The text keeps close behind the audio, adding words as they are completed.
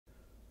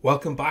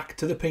Welcome back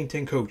to the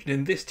Painting Coach, and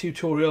in this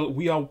tutorial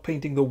we are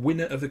painting the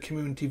winner of the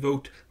community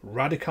vote,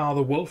 Radukar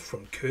the Wolf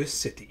from Cursed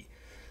City.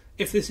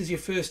 If this is your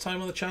first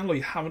time on the channel or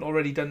you haven't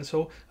already done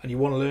so and you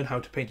want to learn how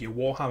to paint your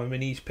Warhammer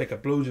minis, pick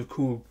up loads of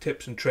cool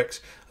tips and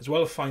tricks, as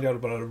well as find out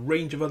about a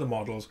range of other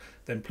models,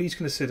 then please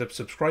consider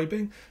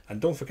subscribing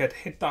and don't forget to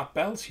hit that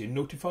bell so you're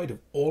notified of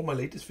all my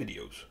latest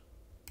videos.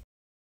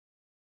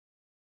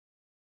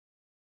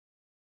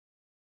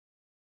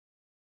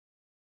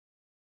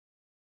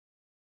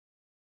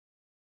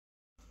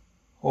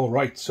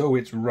 Alright, so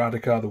it's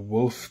Radukar the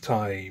Wolf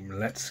time.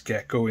 Let's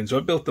get going. So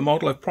I built the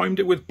model, I've primed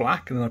it with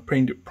black and then I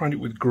primed it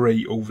with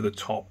grey over the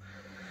top.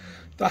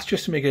 That's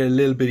just to make it a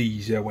little bit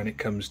easier when it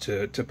comes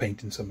to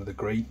painting some of the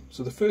grey.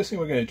 So the first thing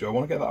we're going to do, I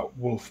want to get that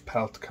wolf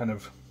pelt kind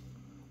of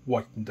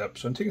whitened up.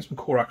 So I'm taking some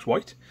Corax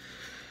White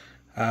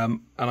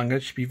and I'm going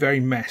to be very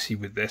messy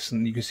with this,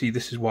 and you can see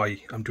this is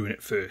why I'm doing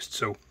it first.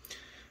 So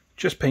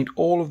just paint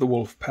all of the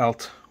wolf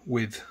pelt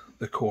with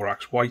the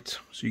Corax White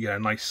so you get a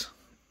nice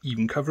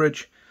even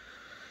coverage.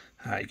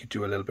 You could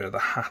do a little bit of the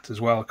hat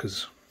as well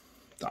because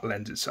that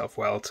lends itself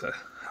well to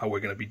how we're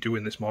going to be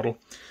doing this model.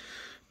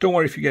 Don't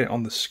worry if you get it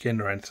on the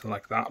skin or anything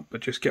like that, but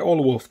just get all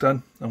the wolf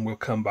done and we'll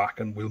come back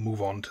and we'll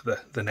move on to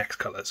the next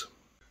colours.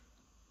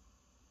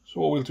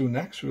 So what we'll do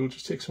next, we'll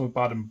just take some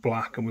Abaddon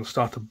Black and we'll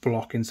start to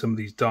block in some of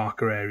these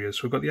darker areas.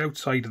 So we've got the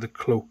outside of the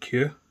cloak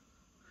here.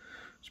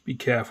 Just be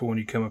careful when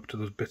you come up to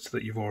those bits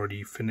that you've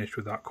already finished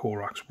with that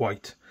Corax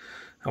White.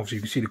 Obviously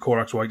you can see the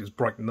Corax White has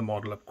brightened the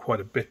model up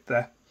quite a bit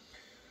there.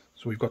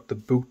 So we've got the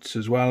boots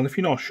as well, and if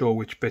you're not sure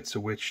which bits are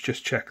which,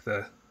 just check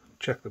the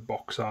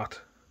box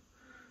art.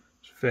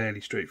 It's fairly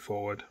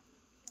straightforward.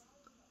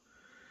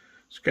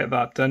 Let's get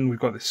that done. We've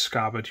got this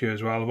scabbard here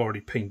as well. I've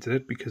already painted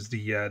it because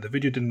the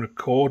video didn't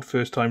record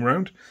first time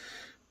round,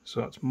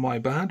 so that's my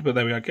bad. But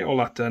there we are. Get all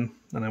that done,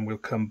 and then we'll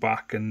come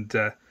back and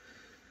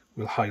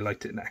we'll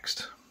highlight it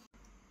next.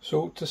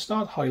 So to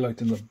start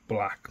highlighting the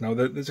black, now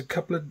there's a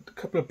couple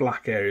of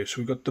black areas. So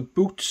we've got the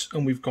boots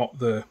and we've got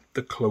the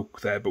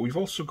cloak there, but we've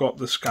also got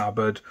the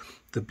scabbard,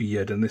 the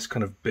beard, and this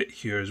kind of bit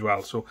here as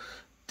well. So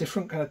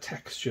different kind of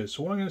textures.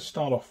 So what I'm going to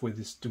start off with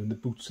is doing the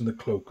boots and the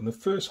cloak. And the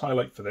first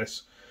highlight for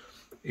this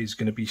is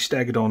going to be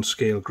Stegadon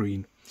Scale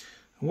Green.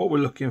 And what we're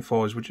looking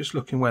for is we're just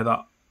looking where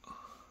that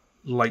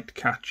light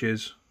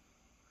catches.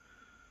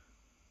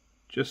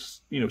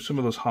 Just, you know, some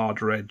of those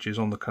harder edges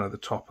on the kind of the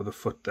top of the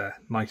foot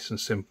there. Nice and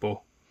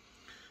simple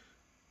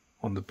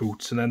on the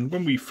boots, and then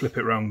when we flip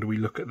it around we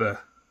look at the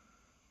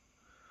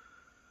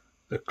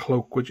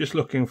cloak, we're just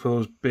looking for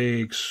those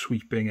big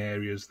sweeping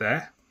areas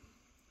there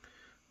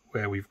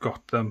where we've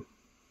got them,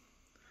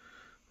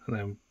 and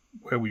then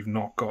where we've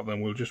not got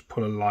them we'll just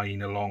put a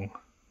line along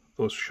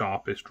those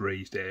sharpest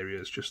raised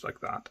areas just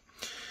like that.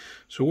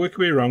 So work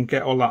your way around,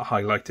 get all that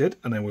highlighted,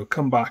 and then we'll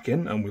come back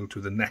in and we'll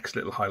do the next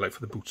little highlight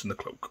for the boots and the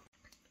cloak.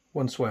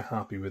 Once we're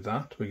happy with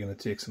that, we're going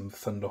to take some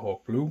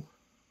Thunderhawk Blue.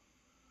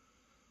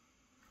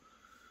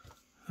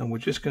 And we're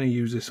just going to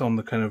use this on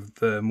the kind of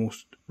the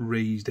most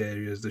raised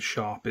areas, the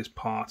sharpest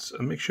parts.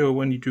 And make sure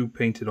when you do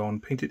paint it on,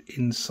 paint it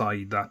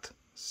inside that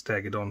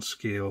Stegadon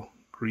Scale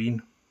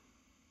Green.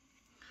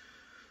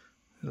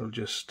 It'll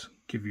just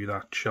give you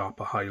that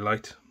sharper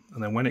highlight.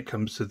 And then when it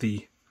comes to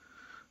the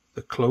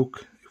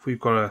cloak, if we've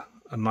got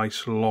a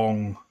nice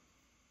long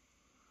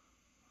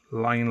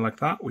line like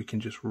that, we can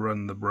just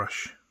run the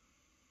brush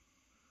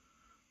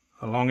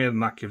along it,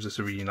 and that gives us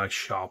a really nice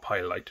sharp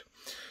highlight.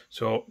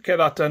 So get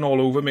that done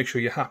all over, make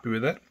sure you're happy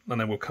with it, and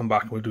then we'll come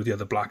back and we'll do the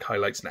other black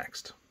highlights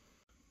next.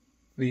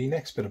 The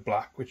next bit of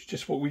black, we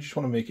just want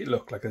to make it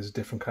look like there's a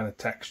different kind of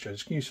texture.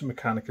 Just going to use some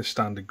Mechanicus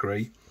standard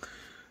grey.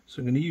 So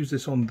I'm going to use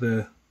this on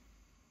the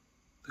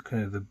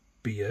kind of the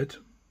beard.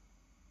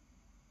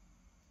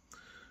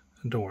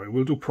 And don't worry,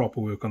 we'll do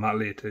proper work on that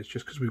later. It's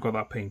just because we've got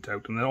that paint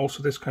out. And then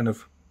also this kind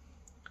of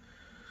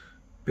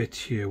bit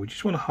here, we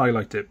just want to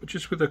highlight it, but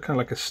just with a kind of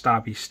like a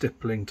stabby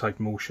stippling type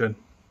motion.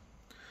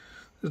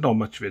 There's not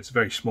much of it, it's a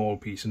very small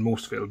piece, and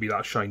most of it will be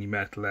that shiny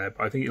metal there,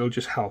 but I think it'll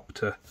just help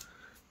to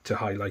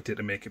highlight it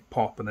and make it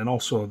pop. And then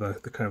also the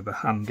kind of the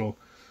handle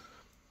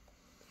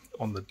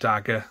on the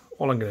dagger,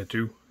 all I'm going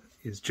to do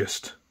is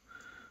just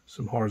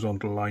some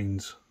horizontal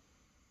lines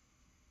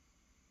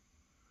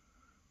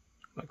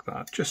like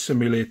that, just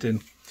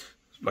simulating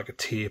like a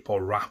tape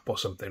or wrap or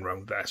something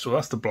around there. So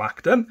that's the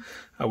black done.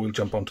 We'll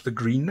jump onto the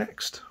green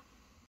next.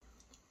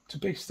 To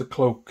base the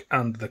cloak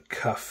and the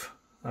cuff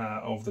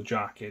of the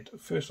jacket,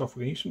 first off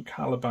we're going to use some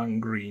Caliban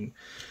Green,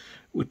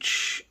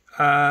 which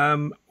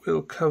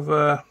will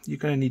cover, you're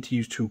going to need to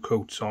use 2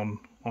 coats on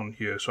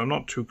here, so I'm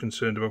not too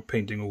concerned about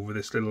painting over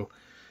this little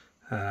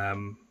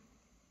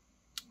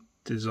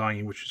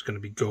design which is going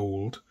to be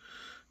gold,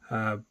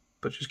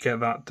 but just get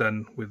that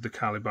done with the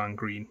Caliban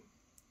Green.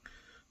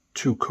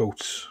 2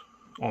 coats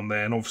on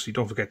there, and obviously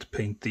don't forget to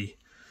paint the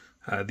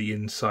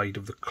inside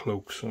of the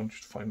cloak, so I'll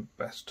just find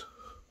the best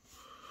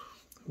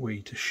way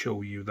to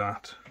show you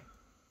that.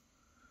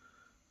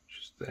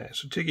 Just there.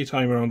 So take your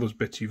time around those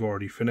bits you've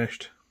already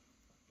finished.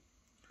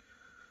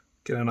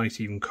 Get a nice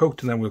even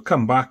coat, and then we'll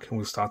come back and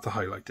we'll start to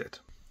highlight it.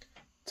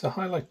 To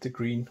highlight the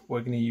green, we're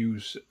going to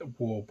use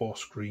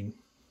Warboss Green.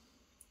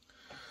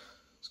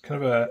 It's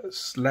kind of a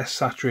less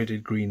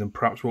saturated green than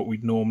perhaps what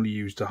we'd normally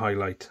use to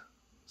highlight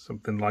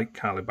something like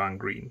Caliban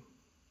Green.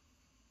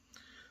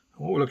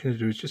 And what we're looking to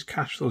do is just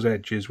catch those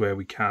edges where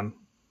we can,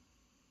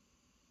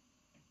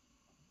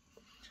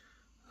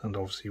 and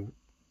obviously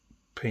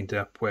paint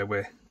up where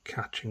we're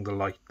catching the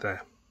light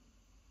there.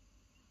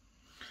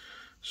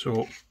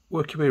 So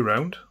work your way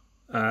around.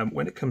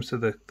 When it comes to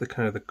the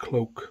kind of the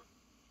cloak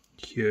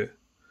here,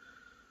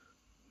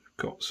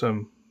 we've got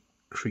some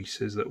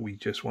creases that we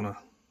just want to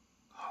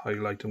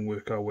highlight and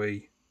work our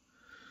way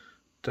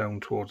down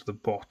towards the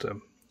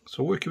bottom.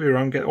 So work your way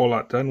around, get all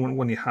that done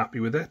when you're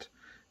happy with it.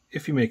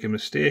 If you make a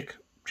mistake,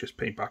 just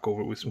paint back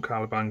over it with some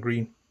Caliban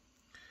Green,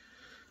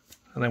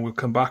 and then we'll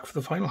come back for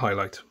the final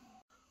highlight.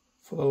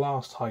 For the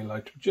last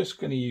highlight, we're just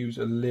going to use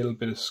a little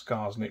bit of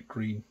Skarsnik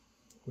Green,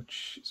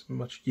 which is a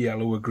much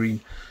yellower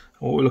green. And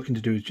what we're looking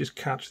to do is just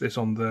catch this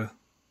on the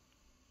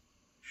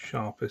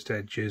sharpest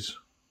edges,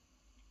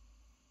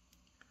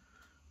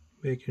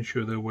 making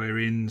sure that we're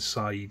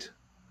inside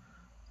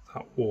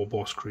that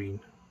Warboss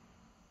Green,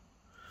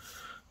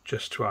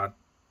 just to add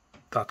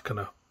that kind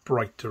of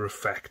brighter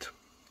effect.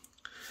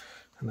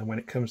 And then when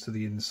it comes to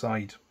the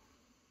inside,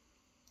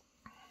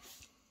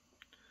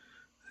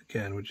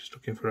 again, we're just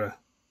looking for a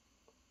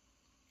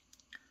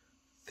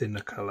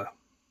thinner colour.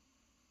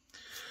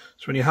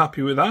 So when you're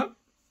happy with that,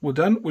 we're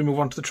done. We move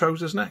on to the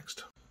trousers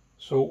next.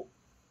 So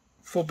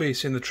for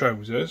basing the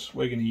trousers,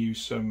 we're going to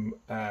use some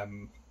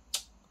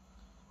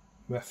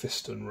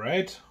Mephiston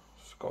Red.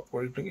 Forgot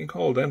what it's been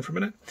called then for a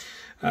minute.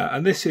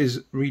 And this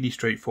is really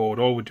straightforward.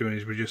 All we're doing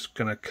is we're just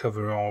going to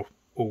cover over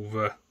all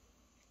the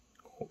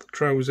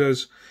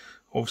trousers.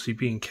 Obviously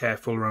being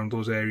careful around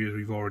those areas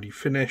we've already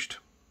finished.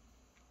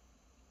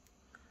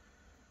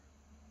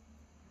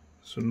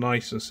 So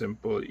nice and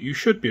simple. You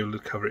should be able to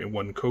cover it in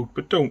one coat,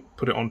 but don't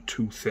put it on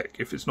too thick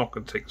if it's not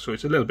going to take. So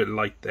it's a little bit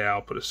light there.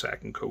 I'll put a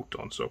second coat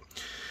on. So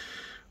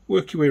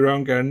work your way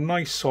around, get a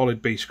nice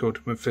solid base coat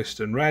of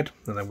Mephiston Red,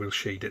 and then we'll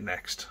shade it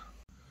next.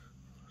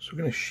 So we're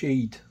going to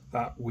shade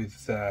that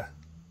with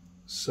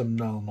some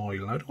Nuln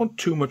Oil. Now, I don't want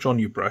too much on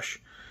your brush,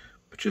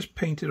 but just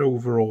paint it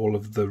over all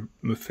of the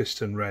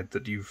Mephiston Red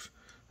that you've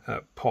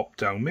popped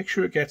down. Make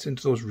sure it gets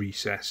into those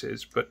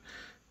recesses, but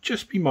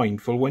just be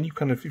mindful when you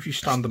if you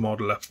stand the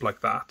model up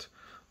like that,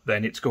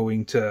 then it's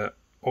going to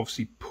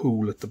obviously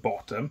pool at the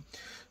bottom.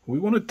 We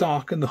want to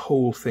darken the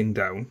whole thing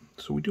down,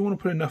 so we do want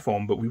to put enough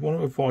on, but we want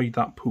to avoid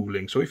that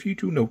pooling. So if you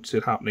do notice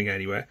it happening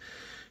anywhere,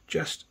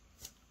 just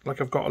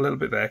like I've got a little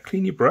bit there,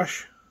 clean your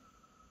brush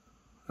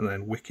and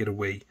then wick it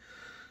away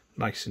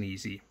nice and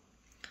easy.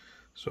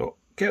 So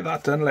get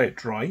that done, let it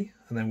dry,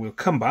 and then we'll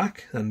come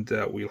back and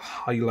we'll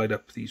highlight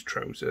up these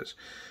trousers.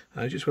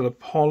 I just will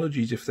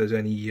apologies if there's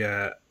any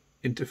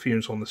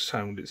interference on the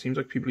sound. It seems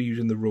like people are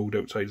using the road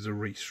outside as a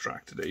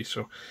racetrack today,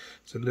 so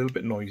it's a little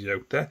bit noisy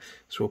out there,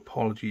 so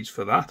apologies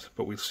for that,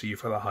 but we'll see you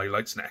for the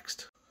highlights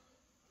next.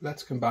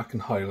 Let's come back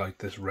and highlight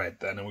this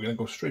red then, and we're going to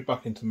go straight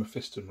back into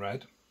Mephiston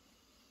Red.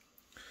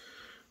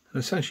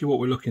 And essentially what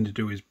we're looking to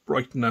do is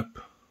brighten up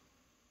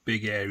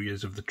big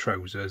areas of the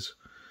trousers,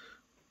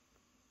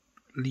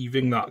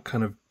 leaving that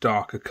kind of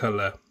darker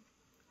colour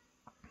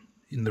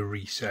in the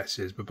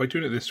recesses, but by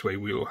doing it this way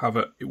we'll have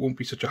it won't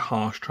be such a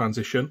harsh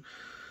transition.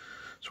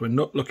 So we're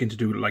not looking to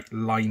do like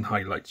line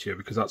highlights here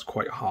because that's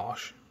quite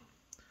harsh.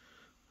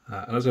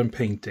 And as I'm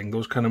painting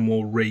those kind of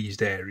more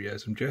raised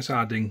areas, I'm just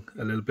adding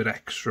a little bit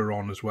extra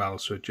on as well,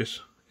 so it'll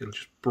just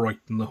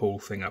brighten the whole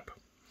thing up.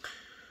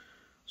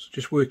 So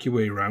just work your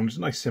way around. It's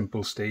a nice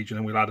simple stage, and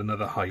then we'll add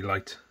another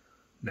highlight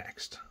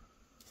next.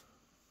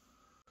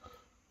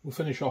 We'll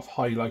finish off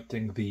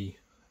highlighting the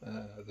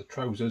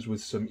trousers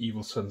with some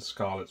Evil Sunz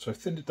Scarlet. So I've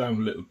thinned it down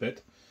a little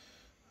bit.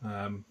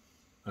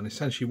 And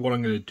essentially what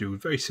I'm going to do,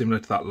 very similar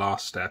to that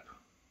last step,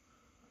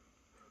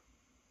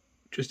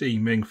 just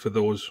aiming for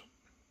those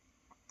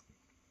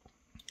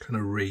kind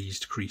of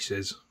raised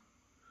creases,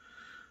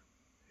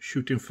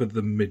 shooting for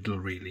the middle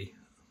really.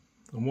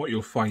 And what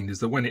you'll find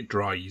is that when it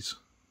dries,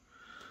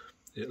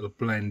 it'll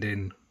blend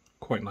in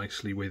quite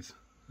nicely with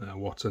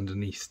what's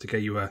underneath to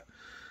get you a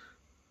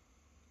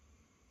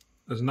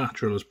as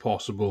natural as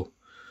possible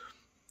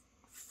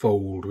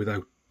fold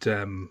without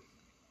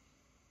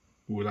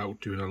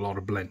doing a lot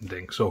of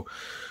blending. So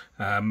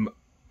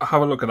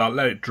have a look at that,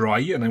 let it dry,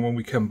 and then when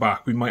we come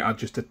back we might add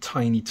just a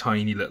tiny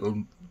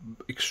little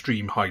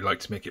extreme highlight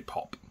to make it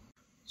pop.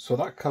 So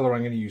that colour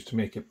I'm going to use to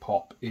make it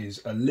pop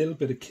is a little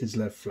bit of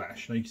Kislev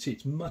Flesh. Now you can see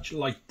it's much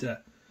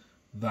lighter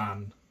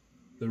than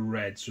the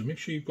red, so make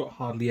sure you've got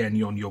hardly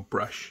any on your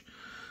brush,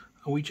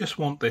 and we just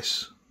want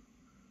this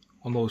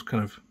on those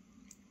kind of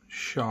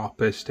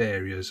sharpest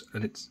areas,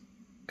 and it's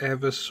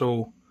ever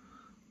so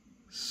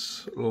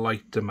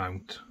slight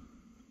amount,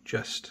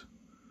 just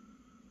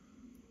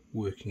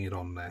working it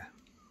on there.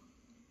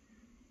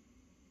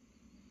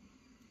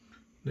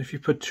 And if you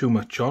put too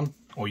much on,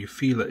 or you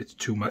feel that it's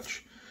too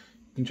much,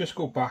 you can just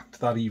go back to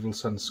that Evil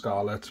Sunz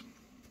Scarlet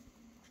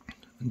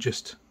and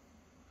just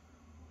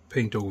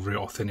paint over it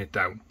or thin it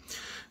down.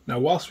 Now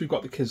whilst we've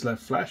got the Kislev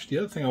Flesh, the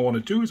other thing I want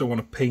to do is I want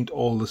to paint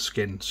all the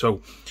skin.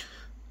 So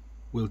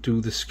we'll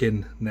do the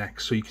skin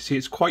next. So you can see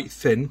it's quite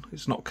thin,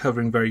 it's not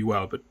covering very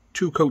well, but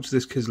 2 coats of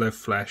this Kislev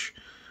Flesh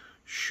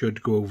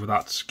should go over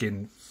that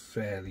skin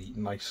fairly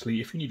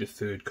nicely. If you need a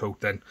 3rd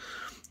coat, then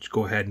just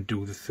go ahead and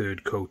do the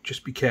 3rd coat.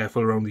 Just be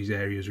careful around these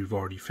areas we've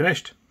already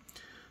finished,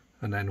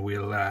 and then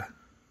we'll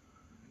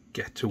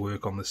get to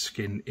work on the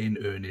skin in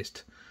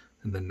earnest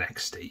in the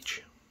next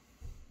stage.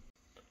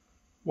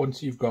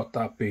 Once you've got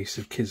that base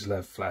of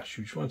Kislev Flesh,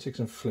 you just want to take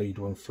some Flayed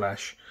One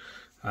Flesh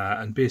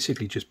and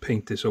basically just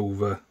paint this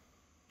over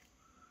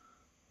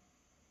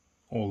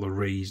all the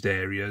raised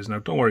areas. Now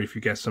don't worry if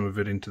you get some of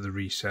it into the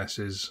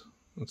recesses,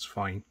 that's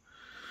fine.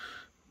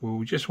 Well,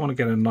 we just want to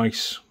get a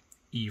nice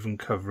even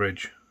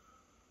coverage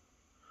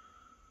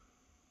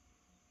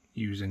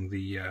using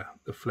the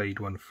Flayed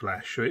One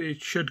Flesh. So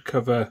it should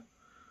cover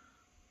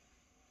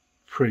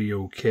pretty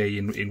okay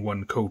in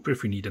one coat, but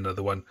if we need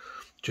another one,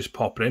 just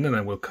pop it in and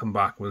then we'll come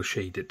back and we'll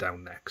shade it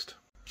down next.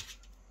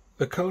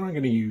 The colour I'm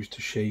going to use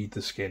to shade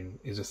the skin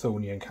is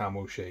Athonian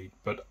Camoshade,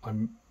 but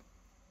I'm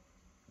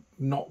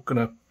not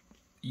going to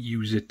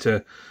use it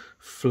to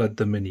flood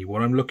the mini.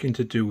 What I'm looking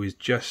to do is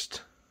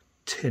just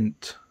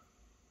tint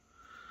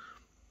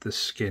the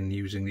skin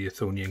using the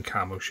Athonian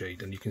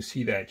Camoshade, and you can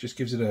see there it just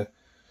gives it a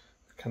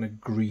kind of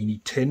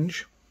greeny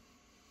tinge,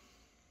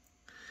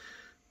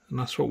 and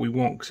that's what we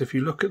want, because if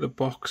you look at the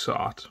box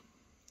art,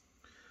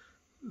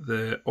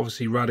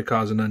 obviously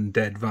Radukar's an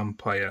undead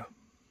vampire,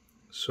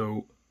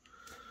 so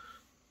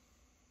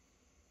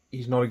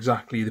he's not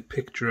exactly the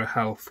picture of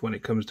health when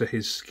it comes to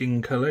his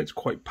skin colour. It's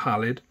quite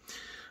pallid,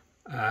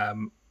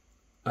 and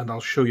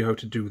I'll show you how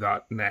to do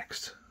that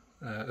next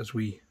as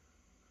we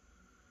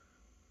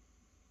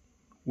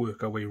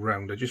work our way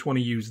around. I just want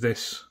to use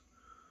this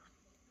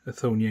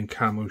Athonian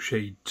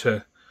Camoshade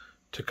to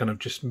kind of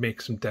just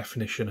make some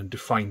definition and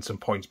define some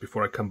points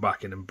before I come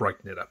back in and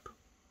brighten it up.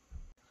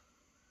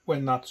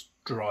 When that's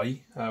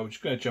dry, we're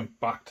just going to jump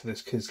back to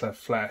this Kislev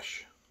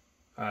Flesh,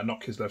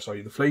 not Kislev,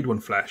 sorry, the Flayed One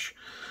Flesh,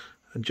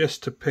 and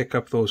just to pick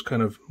up those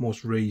kind of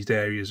most raised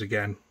areas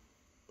again,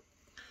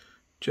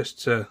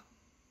 just to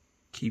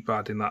keep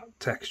adding that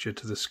texture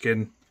to the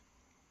skin.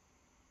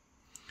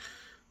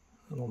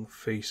 And on the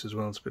face as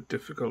well, it's a bit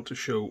difficult to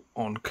show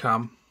on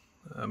cam.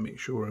 Make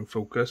sure we're in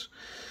focus.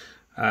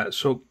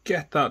 So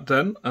get that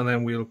done, and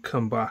then we'll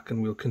come back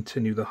and we'll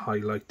continue the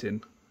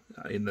highlighting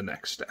in the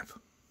next step.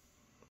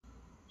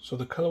 So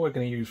the colour we're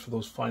going to use for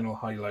those final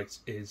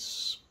highlights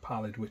is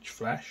Pallid Wych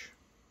Flesh.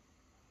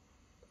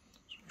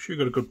 So make sure you've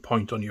got a good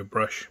point on your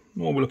brush.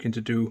 What we're looking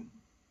to do,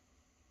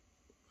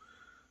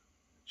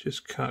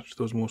 just catch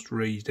those most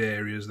raised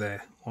areas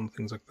there on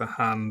things like the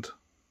hand,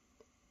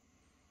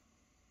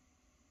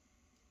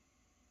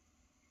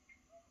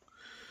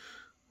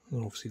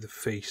 and obviously the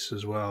face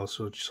as well,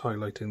 so just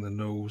highlighting the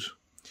nose.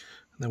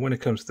 And then when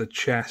it comes to the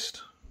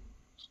chest,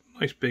 it's a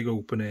nice big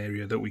open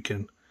area that we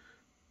can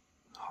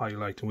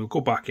highlight, and we'll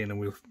go back in and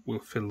we'll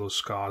fill those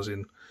scars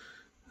in,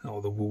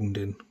 or the wound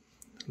in,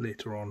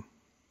 later on.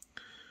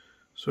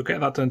 So get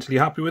that done until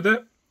you're happy with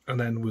it, and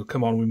then we'll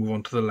come on and move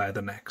on to the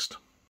leather next.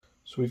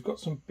 So we've got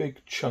some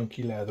big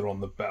chunky leather on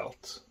the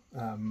belt,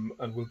 and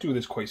we'll do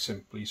this quite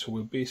simply. So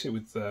we'll base it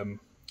with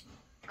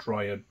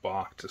Dryad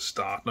Bark to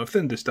start. Now I've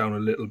thinned this down a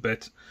little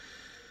bit,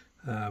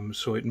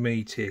 so it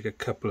may take a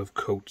couple of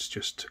coats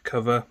just to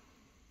cover,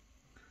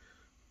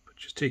 but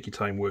just take your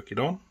time, work it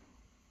on,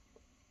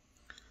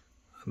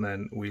 and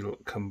then we'll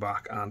come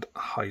back and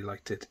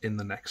highlight it in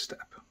the next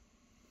step.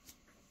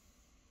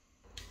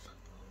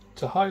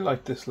 To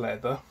highlight this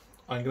leather,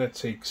 I'm going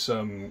to take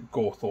some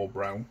Gorthor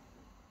Brown,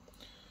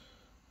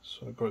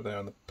 so I've got it there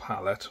on the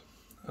palette,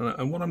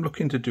 and what I'm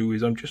looking to do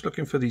is I'm just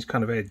looking for these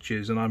kind of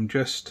edges, and I'm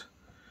just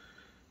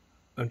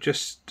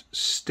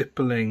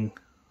stippling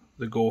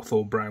the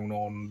Gorthor Brown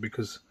on,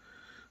 because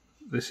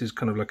this is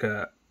kind of like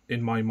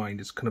in my mind,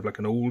 it's kind of like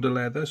an older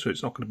leather, so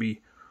it's not going to be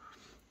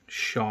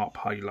sharp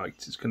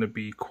highlights, it's going to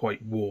be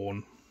quite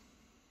worn.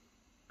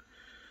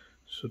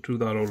 So do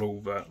that all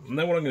over. And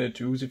then what I'm going to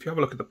do is, if you have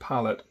a look at the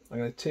palette, I'm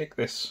going to take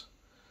this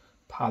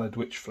Pallid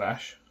Wych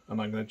Flesh,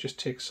 and I'm going to just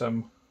take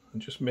some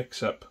and just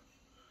mix up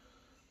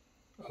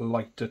a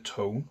lighter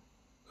tone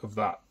of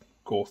that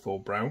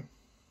Gorthor Brown.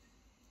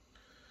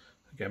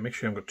 Again, make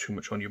sure you haven't got too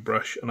much on your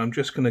brush, and I'm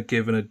just going to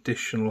give an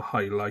additional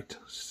highlight,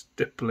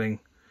 stippling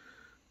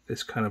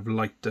this kind of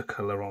lighter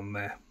colour on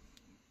there,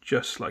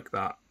 just like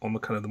that, on the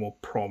kind of the more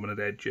prominent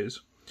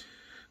edges,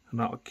 and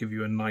that'll give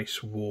you a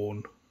nice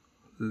worn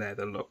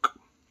leather look.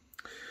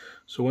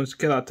 So once you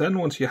get that done,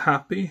 once you're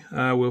happy,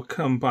 we'll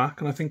come back,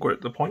 and I think we're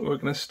at the point where we're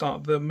going to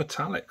start the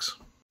metallics.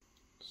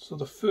 So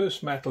the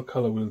first metal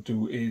colour we'll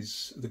do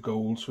is the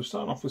gold. So we're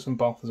starting off with some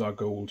Balthasar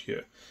Gold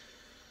here.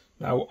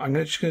 Now I'm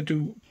just going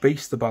to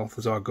base the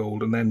Balthasar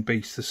Gold and then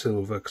base the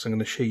silver, because I'm going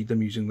to shade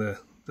them using the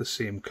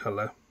same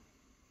colour.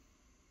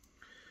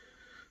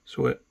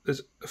 So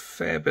there's a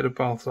fair bit of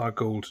Balthasar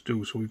Gold to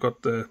do. So we've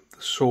got the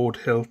sword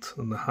hilt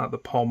and the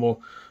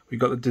pommel. We've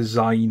got the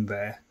design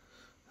there.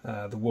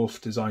 the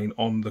wolf design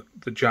on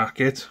the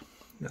jacket.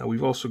 Now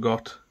we've also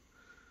got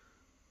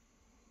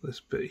this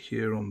bit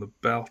here on the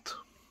belt.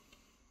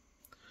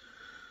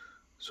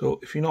 So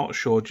if you're not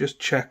sure, just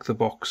check the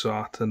box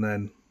art and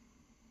then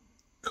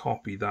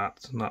copy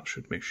that, and that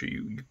should make sure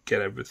you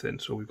get everything.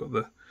 So we've got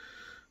the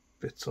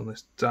bits on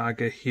this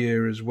dagger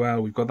here as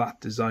well. We've got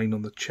that design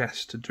on the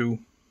chest to do.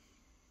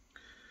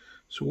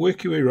 So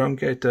work your way around,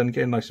 get it done,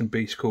 get it nice and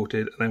base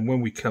coated, and then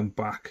when we come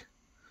back,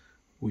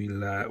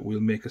 we'll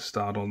make a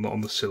start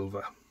on the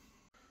silver.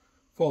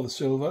 For the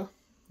silver,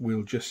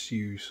 we'll just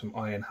use some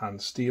iron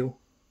hand steel,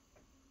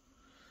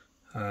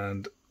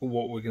 and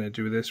what we're going to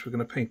do with this, we're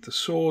going to paint the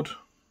sword.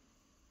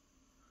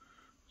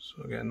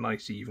 So again,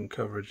 nice even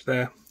coverage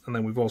there, and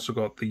then we've also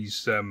got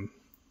these kind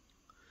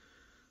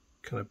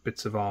of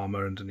bits of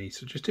armour underneath.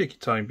 So just take your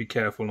time, be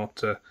careful not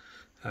to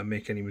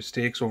make any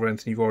mistakes over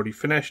anything you've already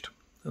finished,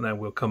 and then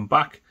we'll come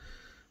back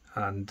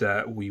and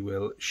we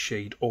will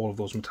shade all of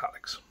those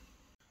metallics.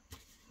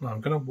 Now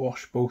I'm going to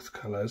wash both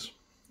colours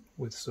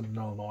with some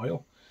Nuln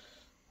Oil,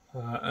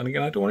 and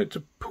again I don't want it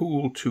to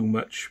pool too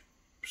much,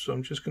 so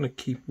I'm just going to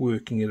keep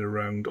working it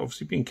around,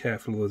 obviously being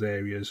careful of those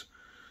areas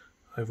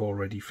I've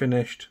already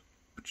finished.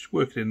 Just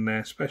work it in there,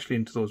 especially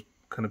into those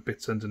kind of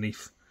bits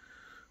underneath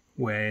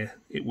where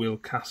it will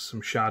cast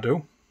some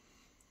shadow.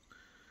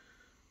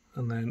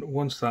 And then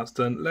once that's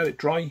done, let it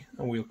dry,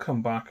 and we'll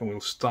come back and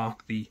we'll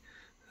start the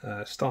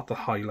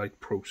highlight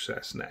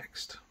process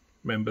next.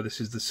 Remember, this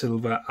is the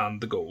silver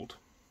and the gold.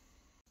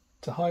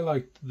 To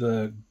highlight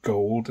the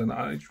gold, and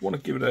I just want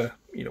to give it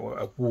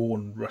a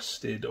worn,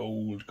 rusted,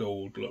 old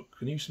gold look, you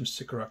can use some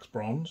Sycorax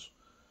Bronze,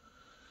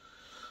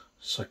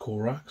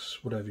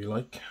 Sycorax, whatever you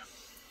like.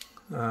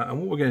 And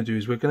what we're going to do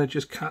is we're going to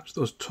just catch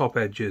those top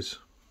edges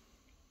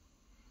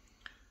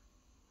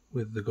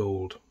with the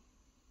gold,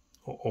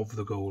 or of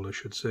the gold I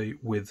should say,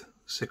 with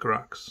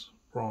Sycorax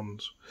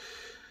Bronze.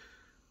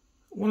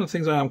 One of the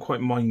things I am quite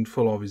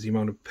mindful of is the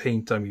amount of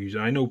paint I'm using.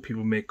 I know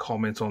people make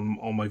comments on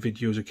my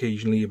videos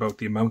occasionally about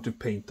the amount of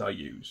paint I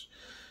use.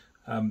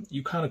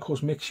 You can of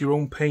course mix your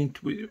own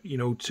paint,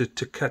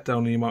 to cut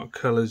down the amount of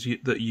colours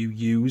that you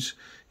use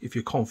if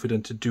you're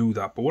confident to do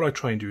that. But what I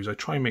try and do is I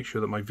try and make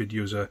sure that my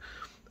videos are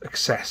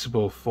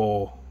accessible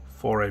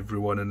for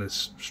everyone and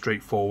as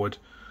straightforward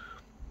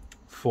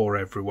for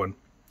everyone,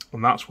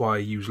 and that's why I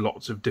use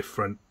lots of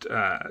different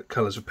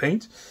colours of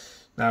paint.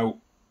 Now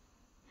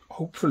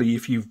hopefully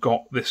if you've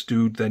got this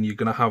dude, then you're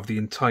going to have the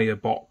entire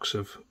box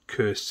of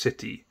Cursed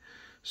City.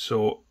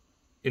 So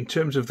in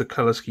terms of the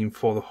colour scheme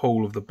for the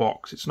whole of the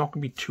box, it's not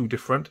going to be too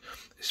different,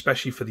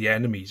 especially for the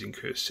enemies in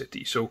Cursed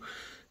City. So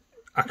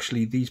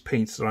actually these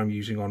paints that I'm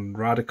using on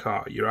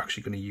Radukar, you're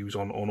actually going to use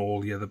on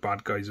all the other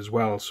bad guys as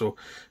well. So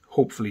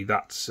hopefully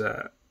that's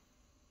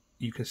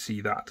you can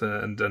see that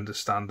and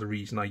understand the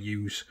reason I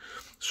use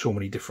so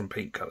many different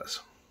paint colours.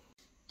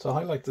 To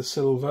highlight the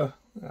silver,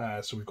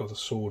 so we've got the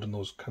sword and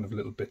those kind of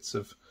little bits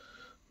of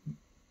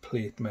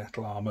plate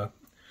metal armour.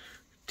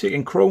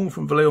 Taking chrome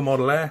from Vallejo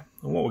Model Air,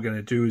 and what we're going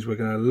to do is we're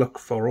going to look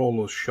for all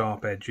those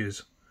sharp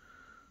edges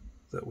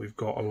that we've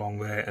got along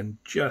there and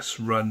just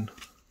run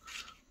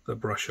the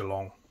brush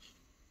along.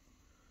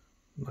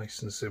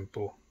 Nice and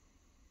simple.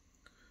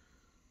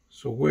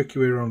 So work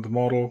your way around the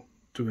model,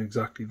 doing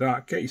exactly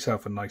that, get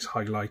yourself a nice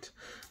highlight,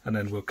 and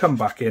then we'll come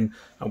back in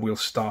and we'll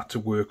start to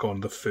work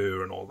on the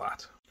fur and all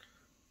that.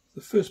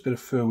 The first bit of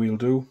fur we'll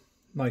do,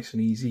 nice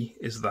and easy,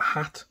 is the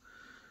hat.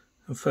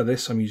 And for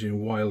this I'm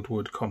using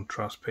Wyldwood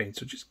contrast paint,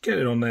 so just get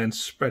it on there and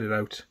spread it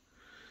out,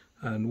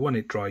 and when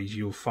it dries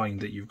you'll find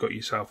that you've got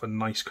yourself a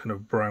nice kind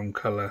of brown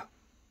colour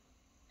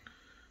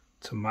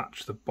to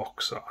match the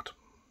box art.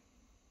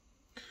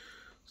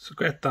 So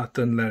get that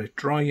done, let it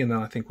dry, and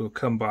then I think we'll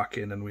come back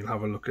in and we'll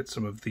have a look at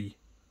some of the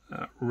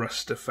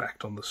rust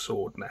effect on the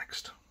sword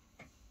next.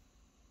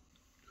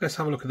 Let's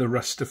have a look at the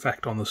rust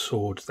effect on the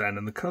swords then,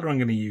 and the colour I'm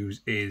going to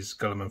use is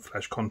Guilliman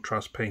Flesh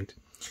contrast paint.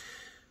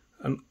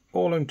 And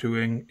all I'm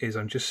doing is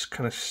I'm just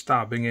kind of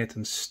stabbing it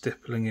and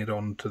stippling it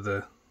onto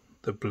the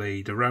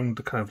blade around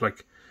the kind of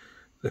like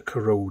the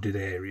corroded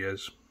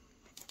areas.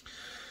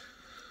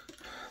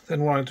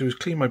 Then what I'll do is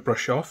clean my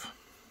brush off,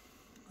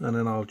 and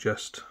then I'll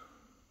just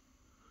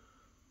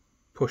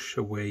push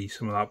away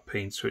some of that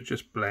paint so it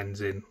just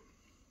blends in.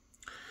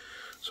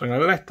 So I'm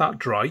going to let that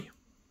dry,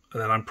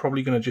 and then I'm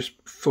probably going to just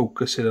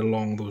focus it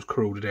along those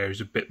corroded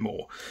areas a bit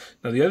more.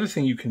 Now the other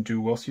thing you can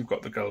do whilst you've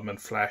got the Guilliman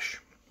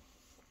Flesh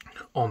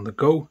on the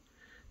go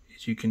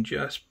is you can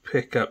just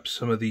pick up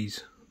some of the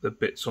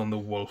bits on the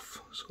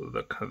wolf, so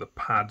the kind of the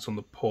pads on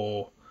the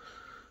paw,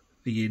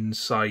 the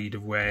inside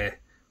of where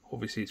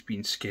obviously it's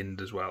been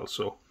skinned as well.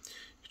 So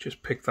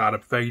just pick that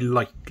up very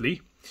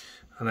lightly,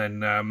 and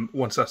then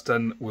once that's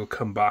done we'll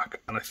come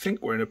back, and I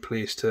think we're in a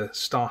place to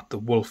start the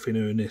wolf in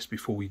earnest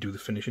before we do the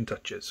finishing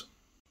touches.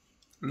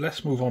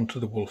 Let's move on to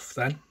the wolf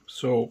then.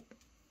 So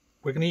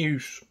we're going to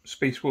use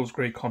Space Wolves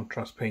Grey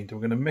contrast paint. We're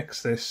going to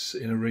mix this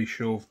in a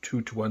ratio of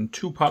 2:1,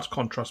 2 parts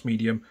contrast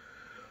medium,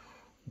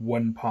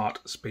 1 part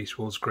Space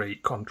Wolves Grey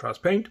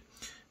contrast paint.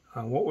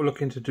 And what we're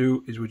looking to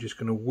do is we're just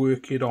going to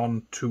work it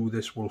on to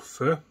this wolf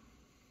fur,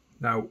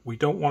 Now, we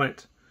don't want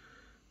it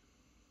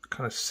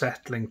kind of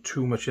settling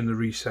too much in the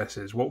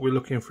recesses. What we're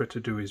looking for it to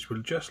do is we're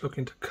just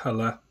looking to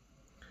colour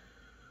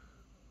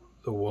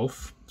the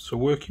wolf. So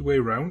work your way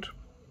around,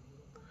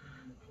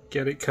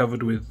 get it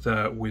covered with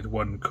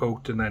one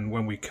coat, and then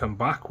when we come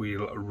back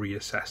we'll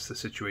reassess the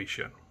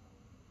situation.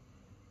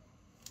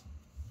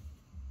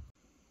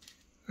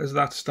 As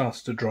that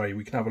starts to dry,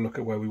 we can have a look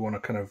at where we want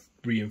to kind of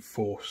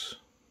reinforce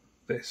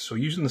this. So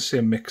using the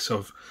same mix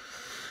of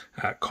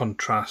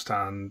contrast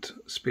and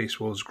Space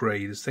Wolves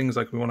Grey, there's things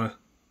like we want to,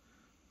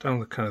 down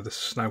the kind of the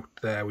snout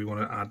there, we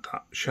want to add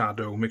that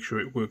shadow, make sure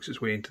it works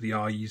its way into the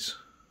eyes,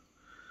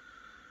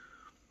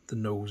 the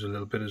nose a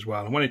little bit as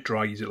well. And when it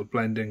dries, it'll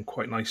blend in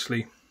quite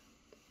nicely,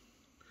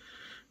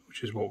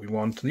 which is what we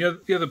want. And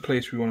the other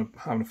place we want to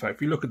have an effect,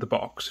 if you look at the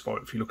box, or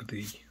if you look at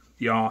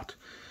the art,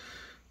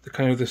 the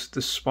kind of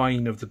the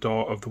spine of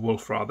the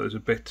wolf rather is a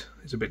bit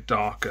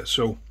darker.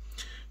 So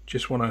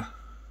just want to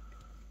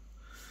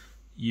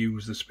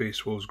use the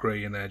Space Wolves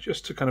Grey in there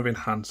just to kind of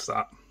enhance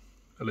that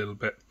a little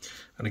bit.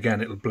 And again,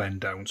 it'll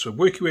blend down. So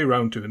work your way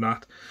around doing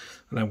that,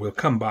 and then we'll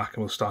come back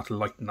and we'll start to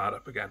lighten that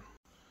up again.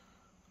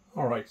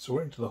 Alright, so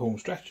we're into the home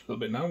stretch a little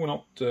bit now. We're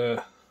not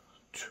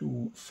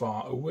too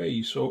far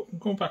away. So I'm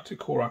going back to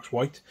Corax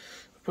White.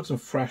 I put some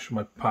fresh on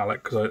my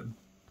palette because a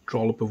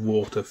dollop of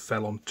water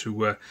fell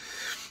onto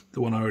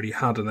the one I already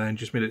had, and then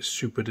just made it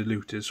super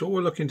diluted. So what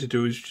we're looking to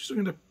do is just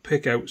going to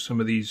pick out some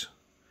of these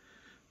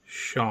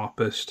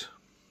sharpest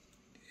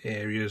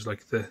areas,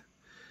 like the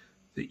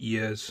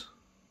ears,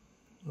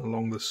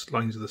 along the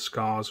lines of the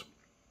scars.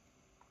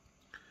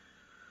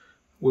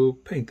 We'll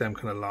paint them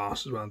kind of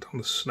last as well, down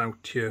the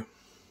snout here.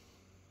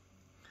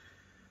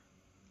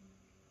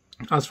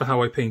 As for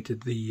how I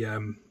painted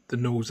the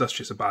nose, that's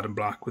just Abaddon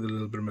Black with a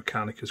little bit of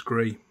Mechanicus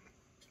grey.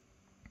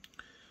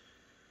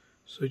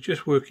 So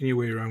just working your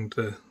way around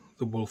the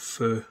wolf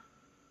fur,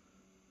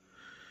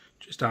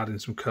 just adding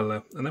some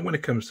colour, and then when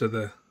it comes to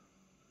the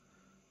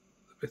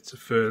bits of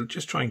fur,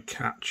 just try and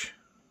catch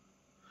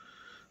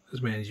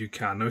as many as you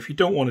can. Now if you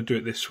don't want to do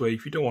it this way,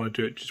 if you don't want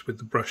to do it just with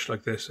the brush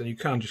like this, then you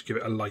can just give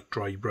it a light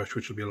dry brush,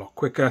 which will be a lot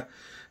quicker,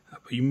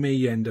 but you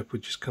may end up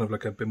with just kind of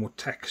like a bit more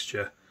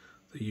texture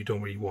that you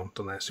don't really want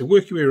on there. So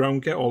work your way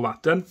around, get all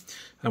that done,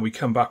 and we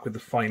come back with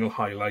the final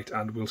highlight,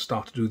 and we'll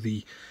start to do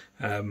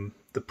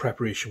the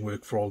preparation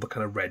work for all the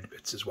kind of red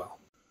bits as well.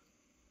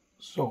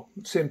 So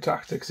same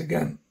tactics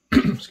again,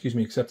 excuse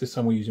me, except this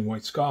time we're using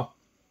white scar.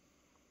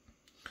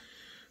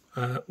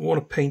 We want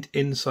to paint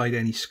inside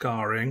any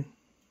scarring.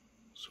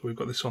 So we've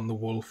got this on the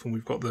wolf, and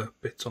we've got the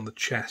bits on the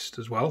chest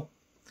as well.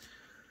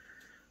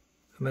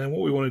 And then what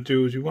we want to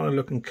do is we want to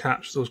look and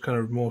catch those kind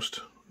of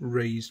most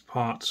raised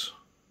parts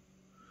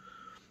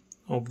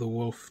of the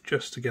wolf,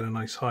 just to get a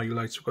nice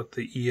highlight. So we've got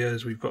the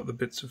ears, we've got the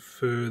bits of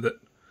fur that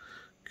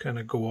kind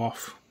of go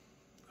off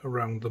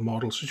around the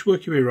model. So just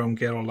work your way around,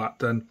 get all that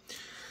done.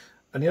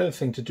 And the other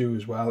thing to do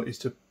as well is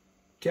to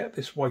get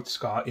this white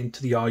scar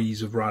into the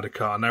eyes of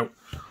Radukar. Now,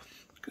 I'm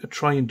going to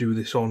try and do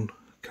this on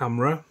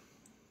camera.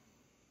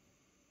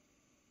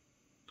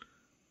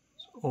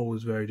 It's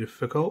always very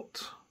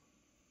difficult.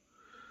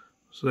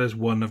 So there's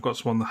one. I've got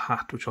some on the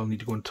hat, which I'll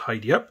need to go and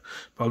tidy up.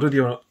 But I'll do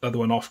the other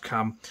one off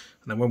cam,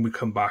 and then when we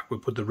come back,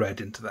 we'll put the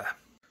red into there.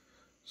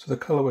 So the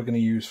colour we're going to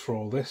use for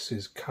all this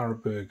is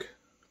Carrobourg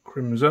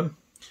Crimson.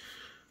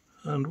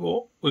 And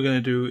what we're going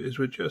to do is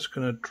we're just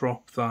going to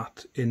drop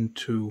that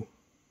into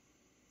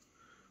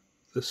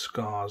the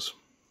scars.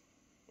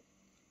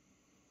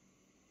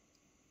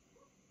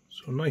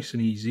 So nice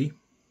and easy.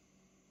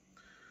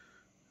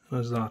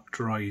 As that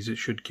dries, it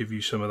should give you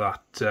some of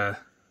that,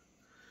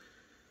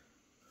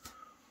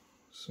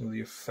 some of the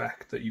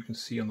effect that you can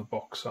see on the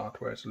box art,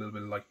 where it's a little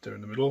bit lighter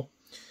in the middle.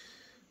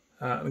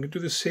 I'm going to do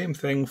the same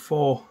thing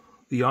for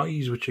the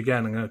eyes, which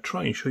again I'm going to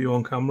try and show you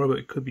on camera, but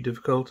it could be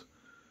difficult.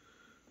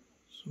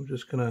 So I'm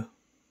just going to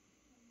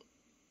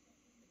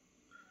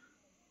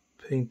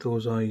paint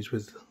those eyes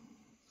with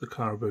the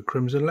Carrobourg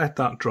Crimson, let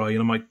that dry, and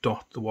I might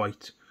dot the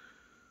white.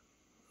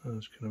 I'm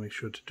just going to make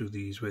sure to do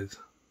these with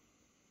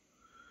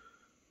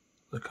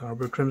the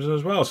Carrobourg Crimson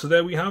as well. So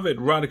there we have it.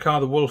 Radukar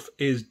the Wolf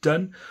is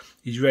done.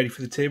 He's ready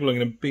for the table. I'm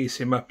going to base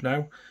him up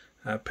now,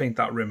 paint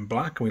that rim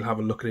black, and we'll have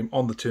a look at him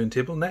on the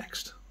turntable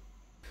next.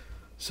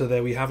 So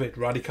there we have it.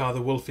 Radukar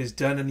the Wolf is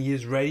done, and he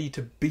is ready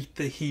to beat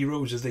the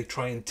heroes as they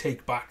try and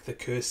take back the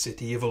cursed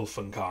city of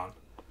Ulfenkarn.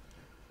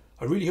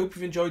 I really hope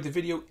you've enjoyed the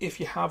video. If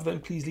you have, then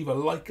please leave a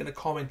like and a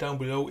comment down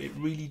below. It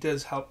really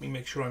does help me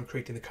make sure I'm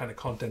creating the kind of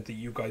content that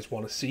you guys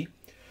want to see.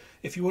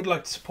 If you would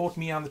like to support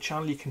me and the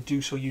channel, you can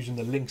do so using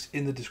the links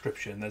in the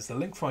description. There's the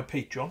link for my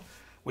Patreon,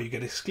 where you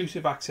get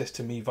exclusive access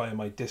to me via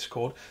my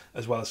Discord,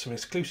 as well as some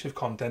exclusive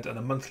content and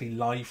a monthly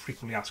live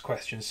frequently asked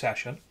questions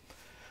session.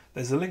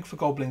 There's the link for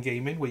Goblin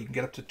Gaming, where you can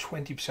get up to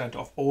 20%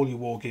 off all your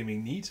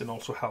wargaming needs and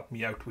also help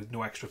me out with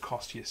no extra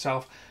cost to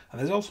yourself. And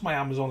there's also my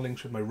Amazon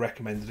links with my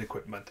recommended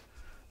equipment.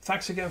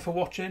 Thanks again for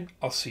watching.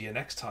 I'll see you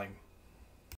next time.